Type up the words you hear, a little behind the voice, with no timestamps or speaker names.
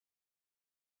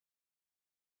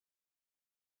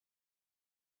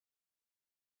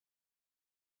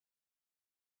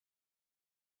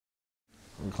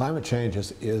Climate change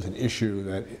is an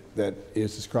issue that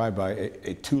is described by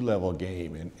a two-level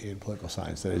game in political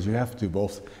science. That is, you have to do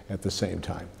both at the same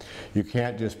time. You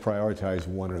can't just prioritize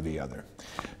one or the other,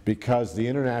 because the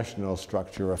international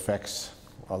structure affects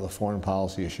the foreign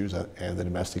policy issues and the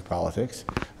domestic politics,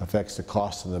 affects the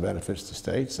costs and the benefits to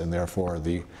states, and therefore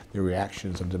the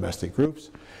reactions of domestic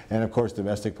groups. And of course,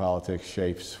 domestic politics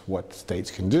shapes what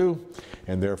states can do,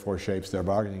 and therefore shapes their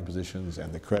bargaining positions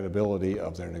and the credibility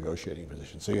of their negotiating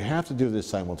positions. So you have to do this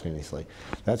simultaneously.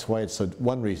 That's why it's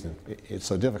one reason it's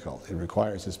so difficult. It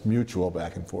requires this mutual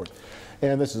back and forth.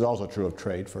 And this is also true of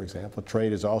trade, for example.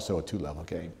 Trade is also a two-level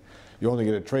game. You only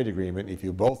get a trade agreement if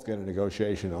you both get a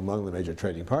negotiation among the major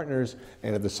trading partners,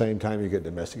 and at the same time you get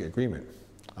domestic agreement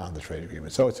on the trade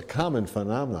agreement. So it's a common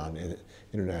phenomenon in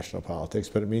international politics,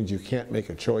 but it means you can't make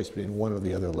a choice between one or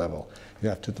the other level. You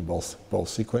have to do both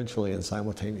sequentially and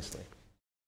simultaneously.